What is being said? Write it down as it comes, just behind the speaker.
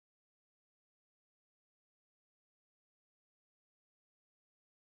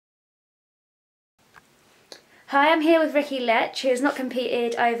Hi, I'm here with Rikkie Letch, who has not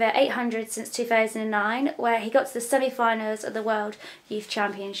competed over 800 since 2009, where he got to the semi-finals of the World Youth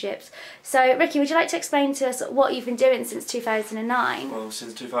Championships. So, Rikkie, would you like to explain to us what you've been doing since 2009? Well,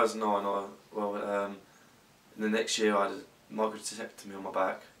 since 2009, in the next year I had a microtechtomy on my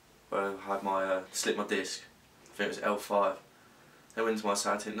back, where I had slipped my disc. I think it was L5. Then went to my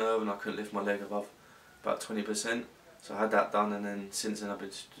sciatic nerve and I couldn't lift my leg above about 20%. So I had that done, and then since then I've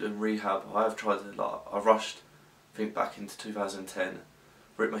been doing rehab. I have tried to, I rushed, I think back into 2010,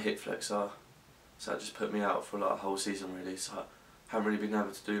 ripped my hip flexor, so that just put me out for a whole season really. So I haven't really been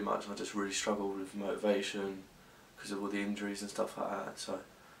able to do much. I just really struggled with motivation because of all the injuries and stuff like that. So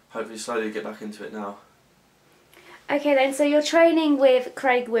hopefully slowly get back into it now. Okay then, so you're training with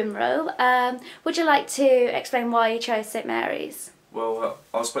Craig Wimrow. Would you like to explain why you chose St Mary's? Well,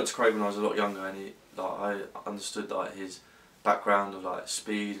 I spoke to Craig when I was a lot younger, and I understood his background of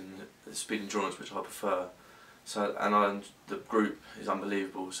speed and speed endurance, which I prefer. So the group is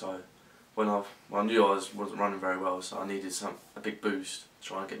unbelievable. So when I knew I wasn't running very well, so I needed a big boost to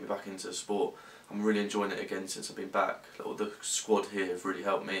try and get me back into the sport. I'm really enjoying it again since I've been back. The squad here have really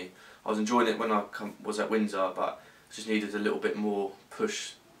helped me. I was enjoying it when I was at Windsor, but just needed a little bit more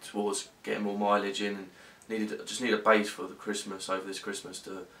push towards getting more mileage in, and just need a base for the Christmas, over this Christmas,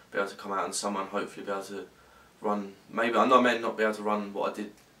 to be able to come out in summer and hopefully be able to run. Maybe I know I may not be able to run what I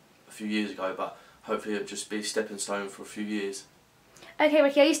did a few years ago, but hopefully it'll just be a stepping stone for a few years. Okay,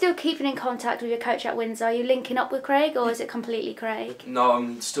 Rikkie, are you still keeping in contact with your coach at Windsor? Are you linking up with Craig, or is it completely Craig? No,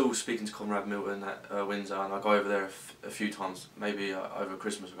 I'm still speaking to Conrad Milton at Windsor, and I go over there a few times. Maybe over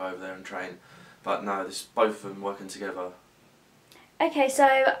Christmas I'll go over there and train. But no, both of them working together. Okay,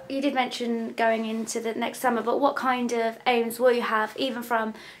 so you did mention going into the next summer, but what kind of aims will you have, even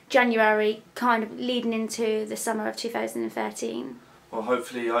from January, kind of leading into the summer of 2013? Well,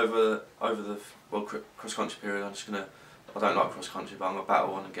 hopefully over the cross country period, I don't like cross country, but I'm gonna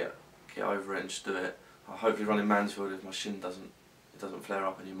battle on and get over it and just do it. I'll hopefully run in Mansfield if my shin doesn't flare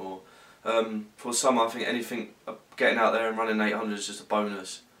up anymore. For summer, I think anything getting out there and running 800 is just a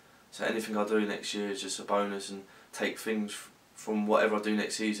bonus. So anything I do next year is just a bonus, and take things from whatever I do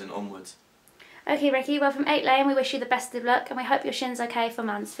next season onwards. Okay, Rikkie, well, from Eightlane we wish you the best of luck, and we hope your shin's okay for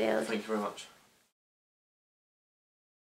Mansfield. Thank you very much.